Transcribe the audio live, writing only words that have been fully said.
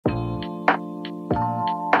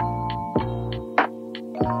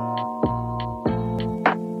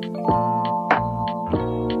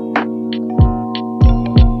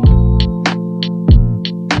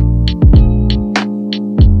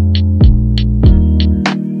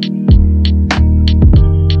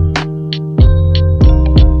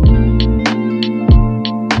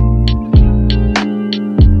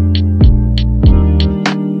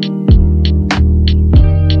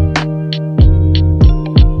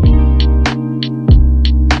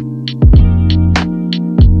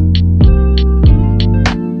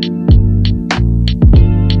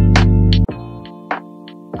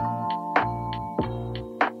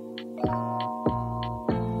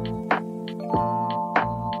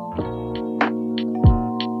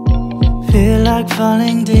Feel like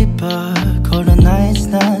falling deeper. Cold nights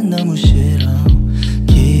난 너무 싫어.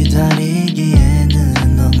 기다리기에는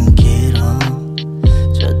너무 길어.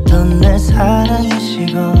 줬던 내 사랑이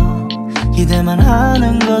식어. 기대만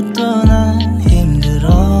하는 것도 난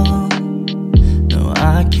힘들어. No,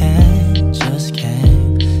 I can't, just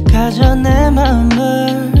can't. 가져 내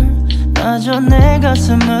마음을, 놔줘 내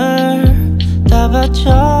가슴을 다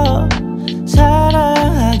바쳐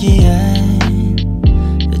사랑하기엔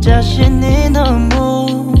내 자신이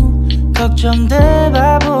너무 걱정돼.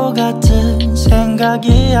 바보 같은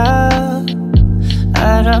생각이야.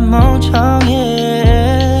 알아 멍청해.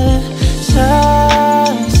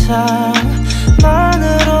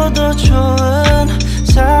 상상만으로도 좋은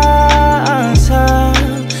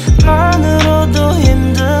상상만으로도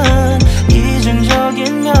힘든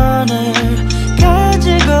이중적인 면을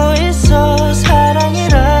가지고 있어.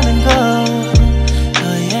 사랑이라는 걸.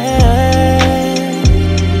 Oh yeah.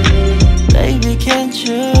 Baby can't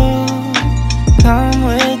you come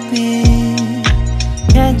with me?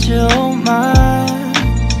 Can't you hold my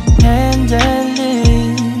hand and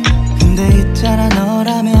leave? 근데 있잖아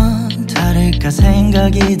너라면 다를까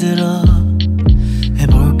생각이 들어.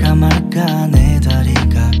 해볼까 말까 내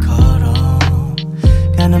다리가 걸어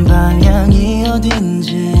가는 방향이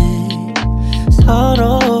어딘지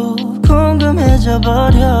서로 궁금해져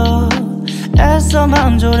버려. 애써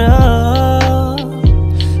맘 졸여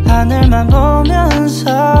하늘만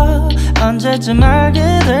보면서 언제쯤 알게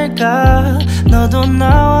될까. 너도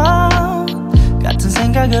나와 같은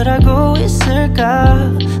생각을 하고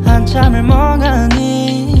있을까. 한참을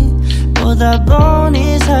멍하니 보다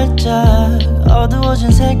보니 살짝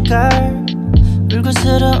어두워진 색깔.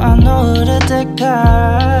 불그스름한 노을의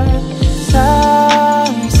때깔.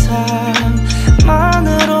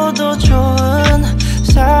 상상만으로도 좋은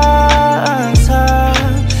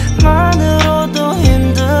상상만으로도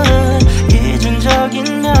힘든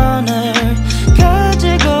이중적인 면을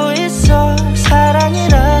가지고 있어.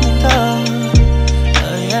 사랑이라는 걸.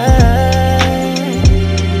 Oh yeah.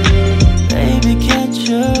 Baby can't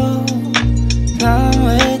you come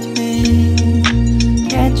with me?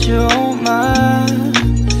 Can't you hold my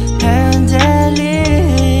hand and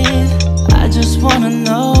leave? I just wanna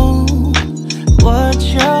know what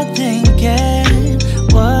you're thinking,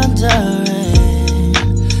 wondering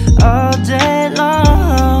all day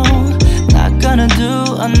long. Not gonna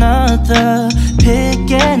do another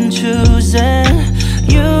pick and choosing.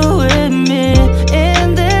 You with me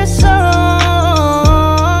in this song.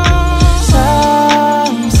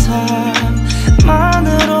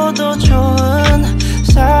 상상만으로도 좋은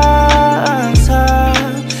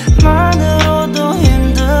상상만으로도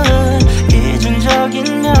힘든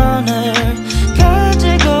이중적인 면을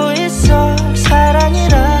가지고 있어.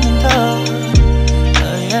 사랑이라는 걸.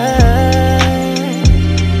 Oh yeah.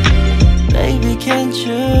 Baby can't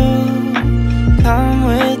you come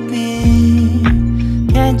with me?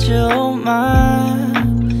 Can't you hold my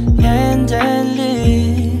hand and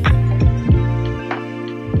leave?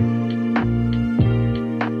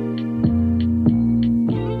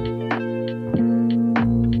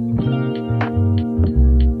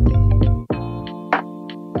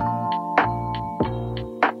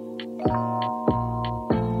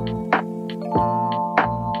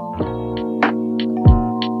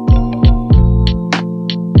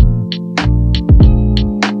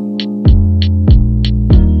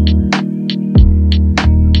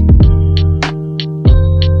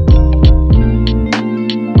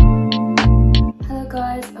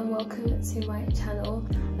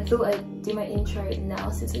 I thought I'd do my intro now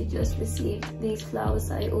since I just received these flowers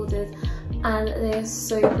that I ordered, and they are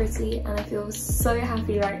so pretty and I feel so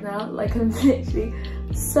happy right now. Like, I'm literally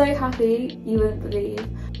so happy you wouldn't believe.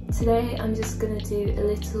 Today I'm just gonna do a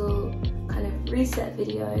little kind of reset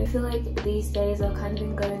video. I feel like these days I've kind of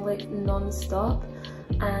been going like non-stop,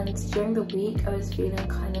 and during the week I was feeling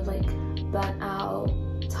kind of like burnt out,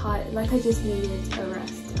 tired, like I just needed a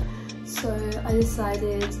rest. So I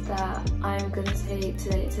decided that I'm gonna take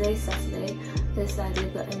today's Saturday, I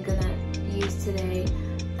decided that I'm gonna use today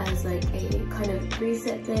as like a kind of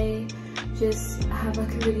reset day. Just have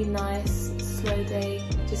like a really nice slow day,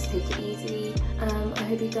 just take it easy. I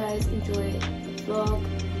hope you guys enjoy the vlog,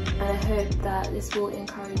 and I hope that this will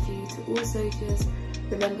encourage you to also just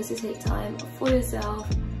remember to take time for yourself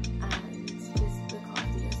and just look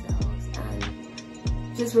after yourselves, and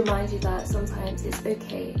just remind you that sometimes it's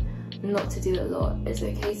okay not to do a lot. It's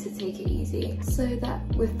okay to take it easy. So that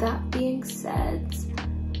with that being said,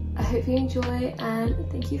 I hope you enjoy and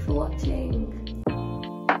thank you for watching.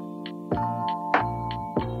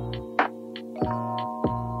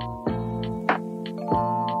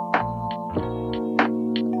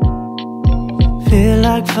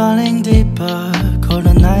 like falling deeper. Cold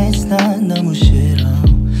nights 난 너무 싫어.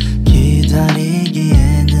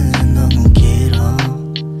 기다리기에는 너무 길어.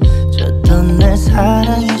 줬던 내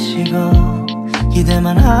사랑이 식어.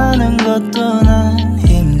 기대만 하는 것도 난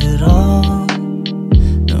힘들어.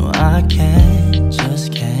 No, I can't,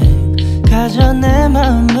 just can't. 가져 내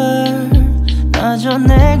마음을, 놔줘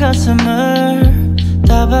내 가슴을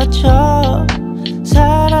다 바쳐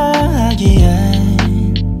사랑하기엔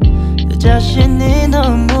내 자신이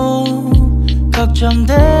너무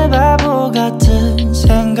걱정돼. 바보 같은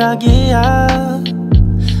생각이야.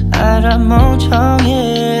 알아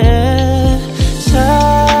멍청해.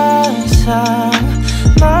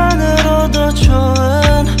 상상만으로도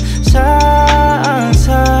좋은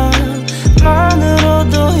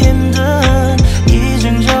상상만으로도 힘든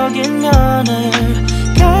이중적인 면을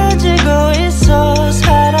가지고 있어.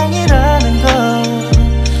 사랑이라는 거.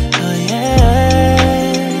 Oh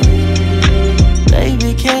yeah.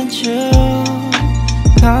 Baby can't you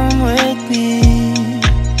come with me?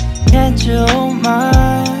 Can't you hold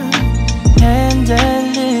my hand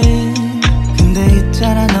and leave? 근데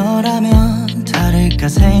있잖아 너라면 다를까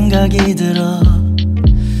생각이 들어.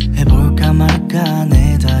 해볼까 말까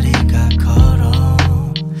내 다리가 걸어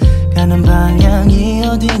가는 방향이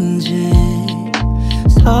어딘지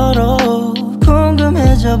서로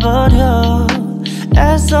궁금해져 버려.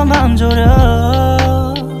 애써 맘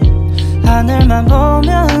졸여 하늘만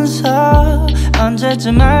보면서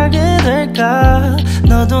언제쯤 알게 될까.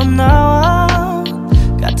 너도 나와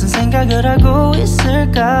같은 생각을 하고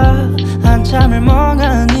있을까. 한참을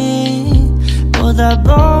멍하니 보다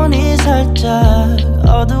보니 살짝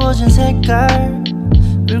어두워진 색깔.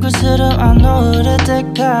 불그스름한 노을의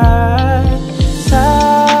때깔.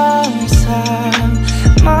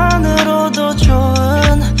 상상만으로도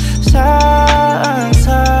좋은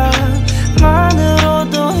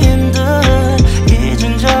상상만으로도 힘든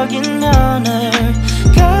이중적인 면을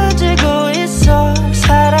가지고 있어.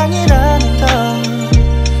 사랑이라는 거.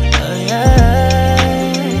 Oh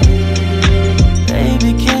yeah.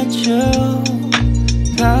 Baby can't you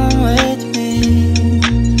come with me?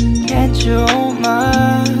 Can't you hold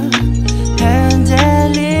my hand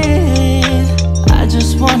and leave? I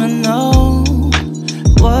just wanna know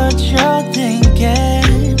what you're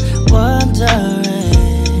thinking,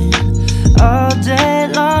 wondering all day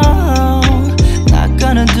long. Not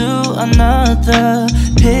gonna do another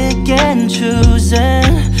pick and choosing.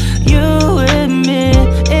 You with me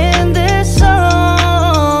in this song.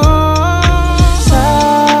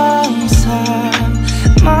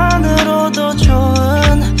 상상만으로도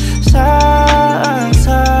좋은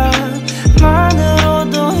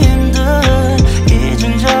상상만으로도 힘든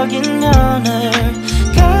이중적인 면을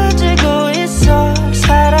가지고 있어.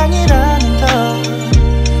 사랑이라는 거.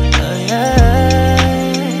 Oh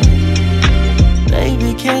yeah.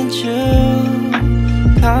 Baby can't you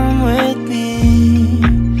come with me?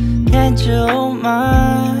 Can't you hold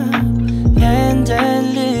my hand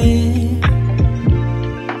and leave?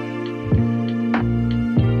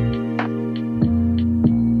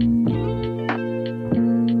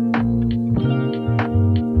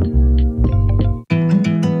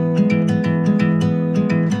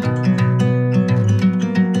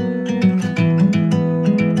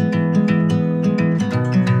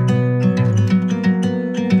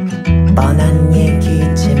 뻔한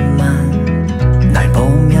얘기지만 널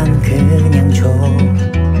보면 그냥 좋아.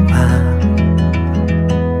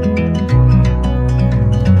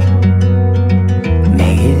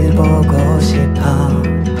 매일 보고 싶어.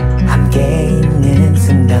 함께 있는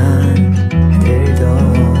순간들도.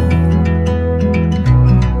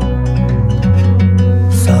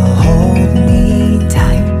 So hold me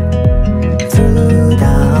tight through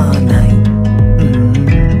the night.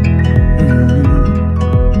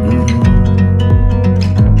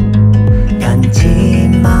 변치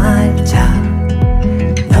말자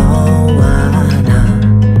너와 나.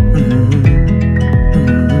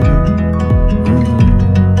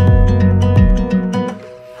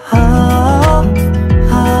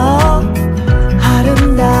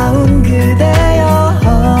 아름다운 그대여.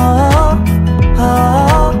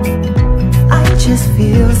 I just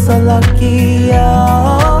feel so lucky.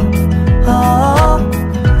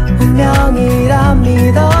 운명이라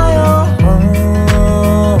믿어요.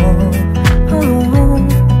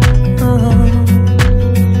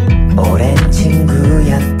 오랜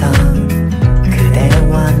친구였던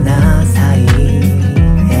그대와 나 사이에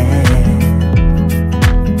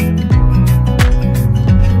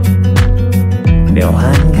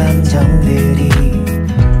묘한 감정들이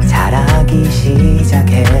자라기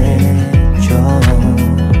시작했죠.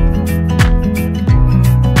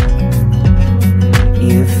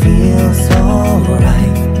 You feel so right.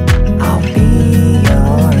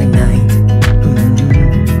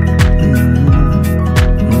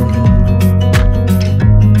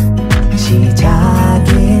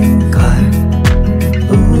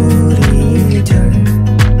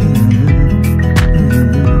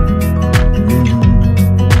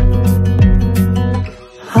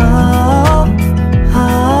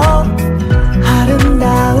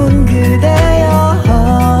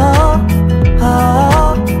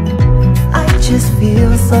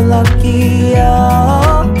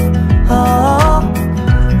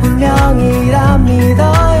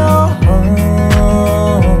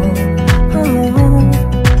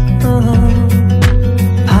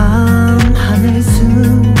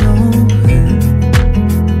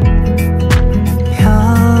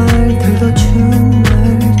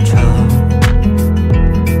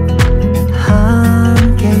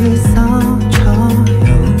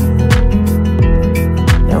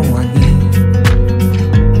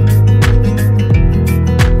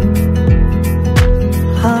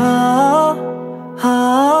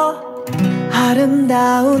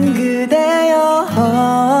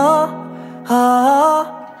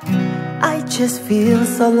 just feel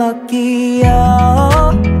so lucky.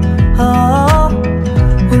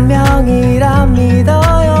 운명이라 믿어.